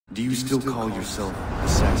Do you still call yourself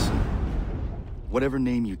Assassin? Whatever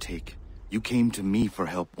name you take, you came to me for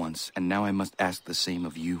help once, and now I must ask the same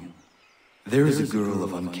of you. There is a girl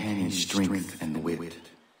of uncanny strength and wit,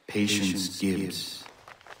 Patience Gibbs.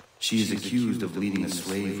 She is accused of leading a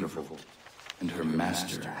slave revolt, and her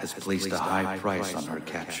master has placed a high price on her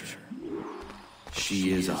capture.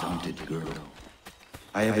 She is a hunted girl.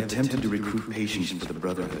 I have attempted to recruit Patience for the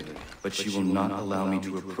Brotherhood, but she will not allow me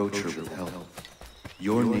to approach her with help.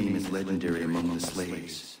 Your name is legendary among the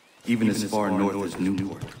slaves, even as far north as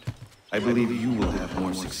Newport. I believe you will have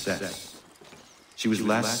more success. She was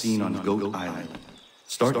last seen on Goat Island.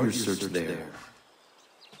 Start your search there,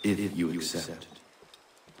 if you accept.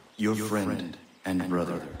 Your friend and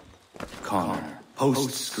brother, Connor.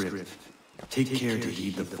 Postscript. Take care to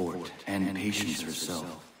heed the fort and Patience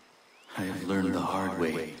herself. I have learned the hard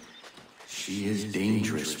way. She is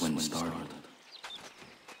dangerous when startled.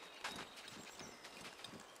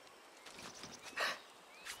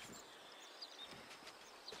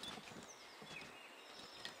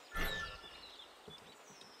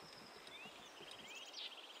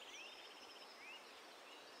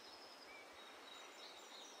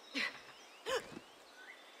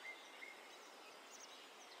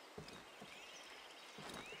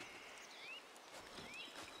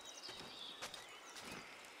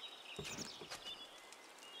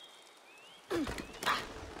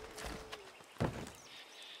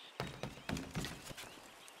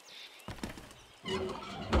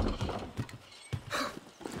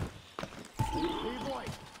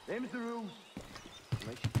 Them's the rules.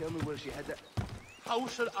 Unless you tell me where she had it. How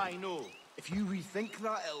should I know? If you rethink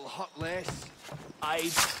that, it'll hurt less.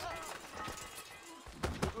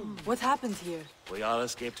 What happened here? We all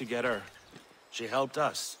escaped together. She helped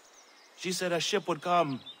us. She said a ship would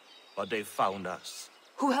come, but they found us.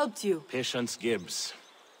 Who helped you? Patience Gibbs.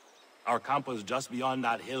 Our camp was just beyond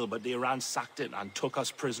that hill, but they ransacked it and took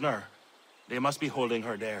us prisoner. They must be holding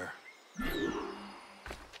her there.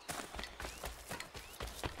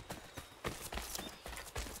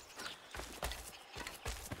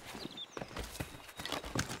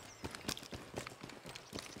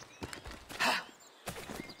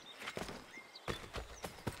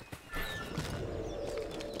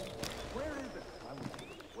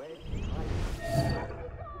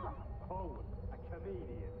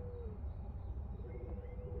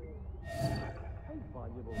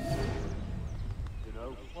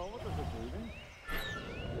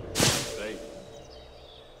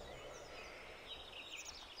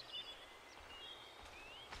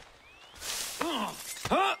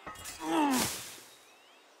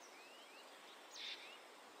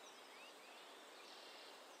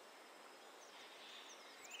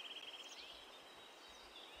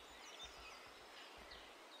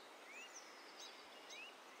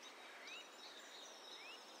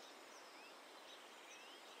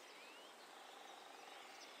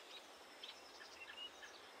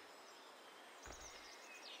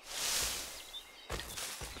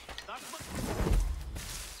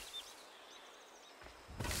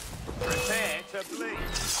 Prepare to bleed.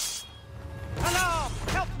 Alarm!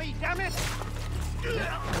 Help me, damn it!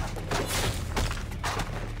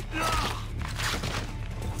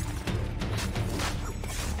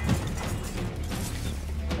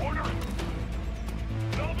 Order!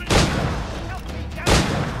 Melvin! Help me, damn it!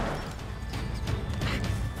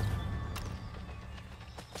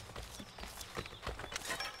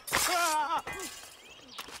 Ah!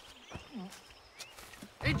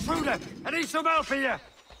 Intruder! I need some help here!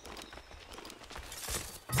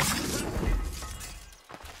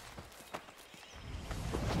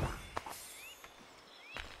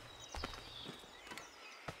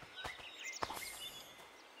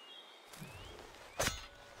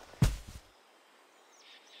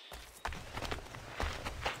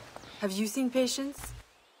 Have you seen Patience?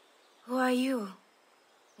 Who are you?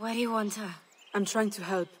 Why do you want her? I'm trying to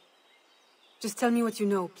help. Just tell me what you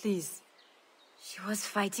know, please. She was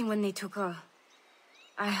fighting when they took her.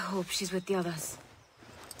 I hope she's with the others.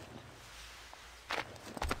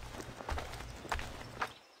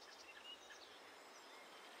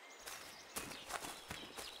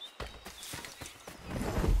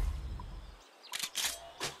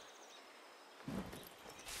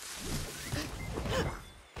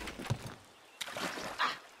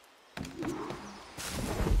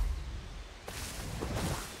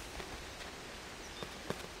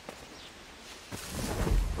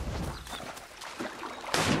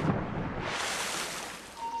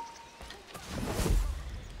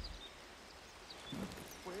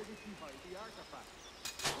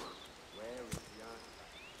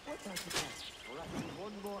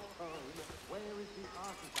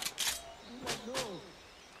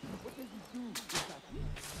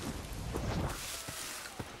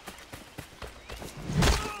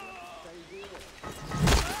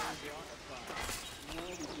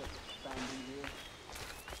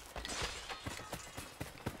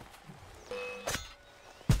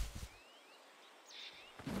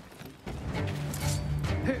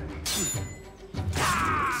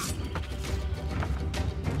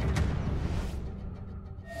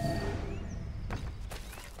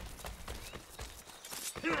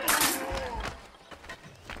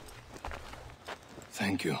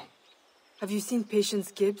 Thank you. Have you seen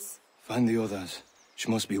Patience Gibbs? Find the others. She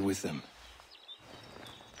must be with them.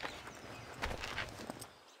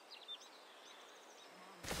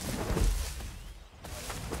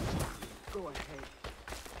 Go ahead.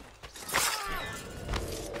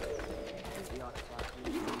 The artifact.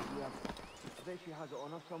 I bet she has it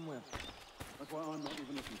on her somewhere. That's why I'm not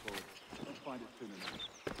even looking for it. Let's find it soon enough.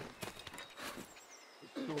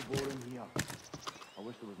 It's so boring here. I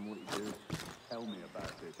wish there was more to do. Tell me about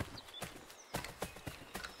it.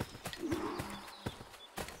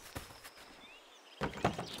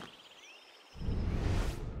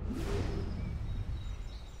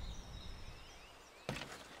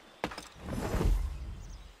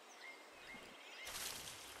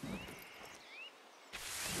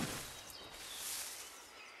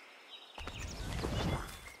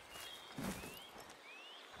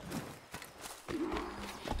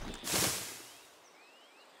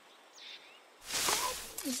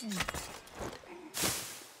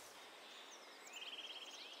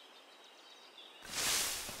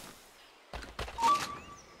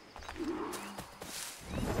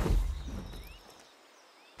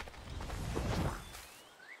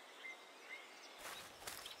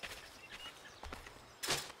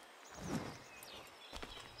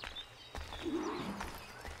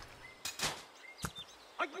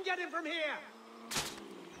 I can get him from here!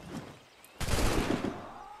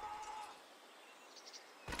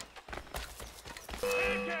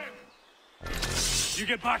 You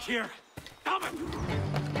get back here! Damn it!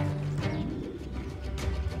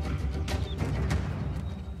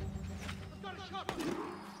 I've got a shot!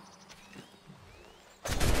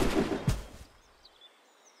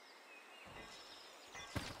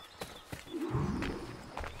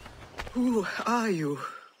 Who are you?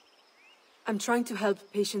 I'm trying to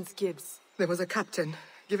help Patience Gibbs. There was a captain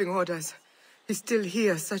giving orders. He's still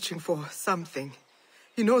here searching for something.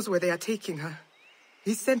 He knows where they are taking her.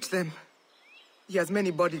 He sent them. He has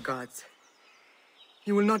many bodyguards.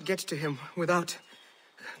 You will not get to him without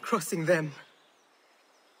crossing them.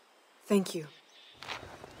 Thank you.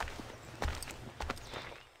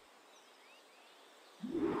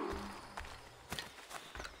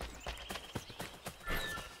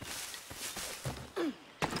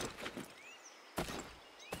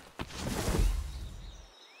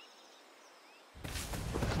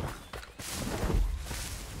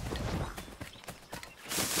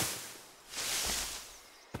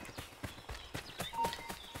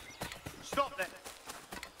 Stop there!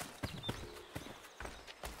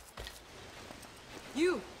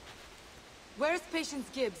 You! Where's Patience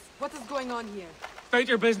Gibbs? What is going on here? State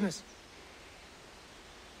your business.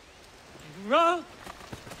 Roll.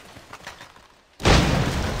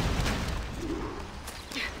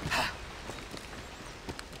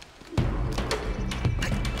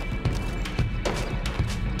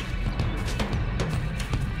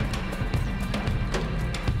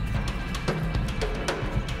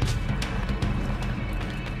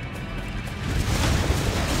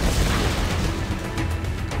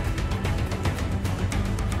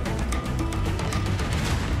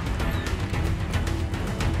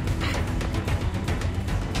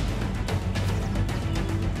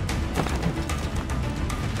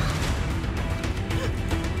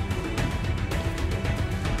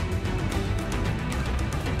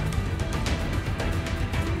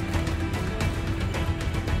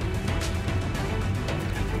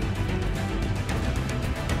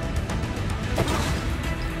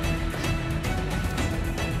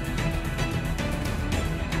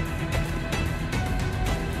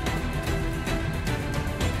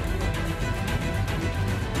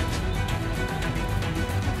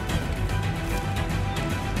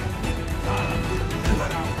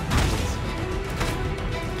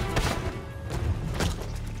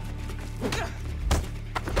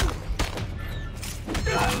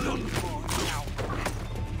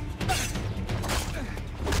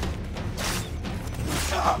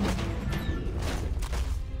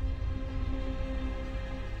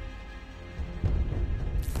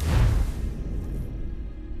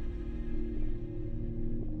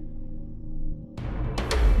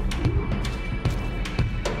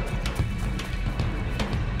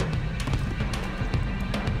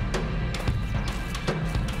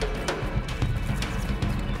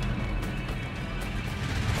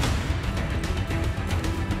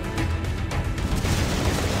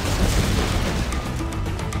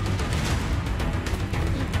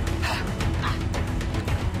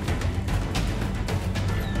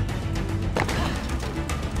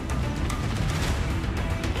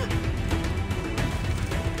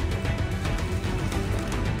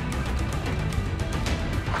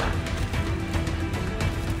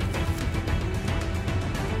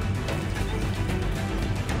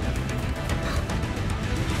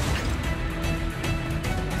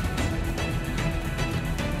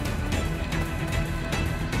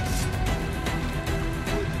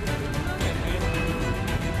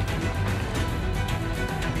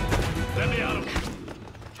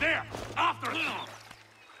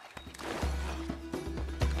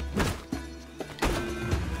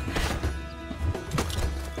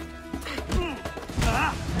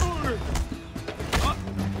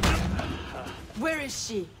 is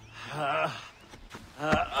she? All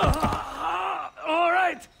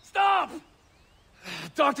right, stop!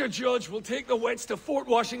 Dr. Judge will take the wets to Fort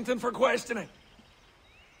Washington for questioning.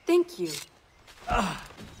 Thank you.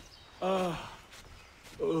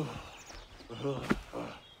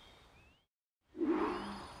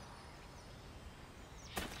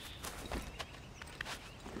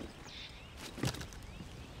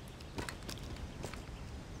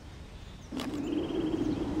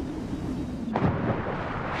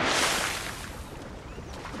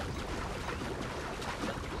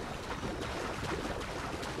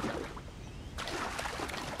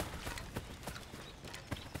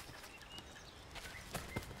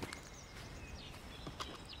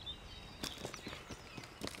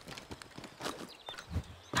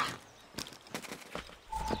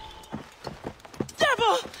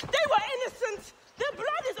 They were innocent! Their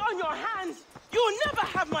blood is on your hands! You'll never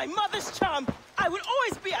have my mother's charm! I will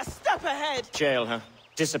always be a step ahead! Jail her.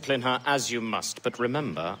 Discipline her as you must, but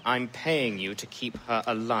remember, I'm paying you to keep her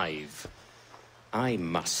alive. I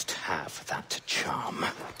must have that charm.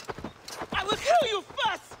 I will kill you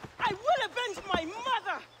first! I will avenge my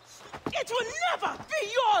mother! It will never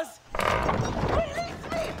be yours!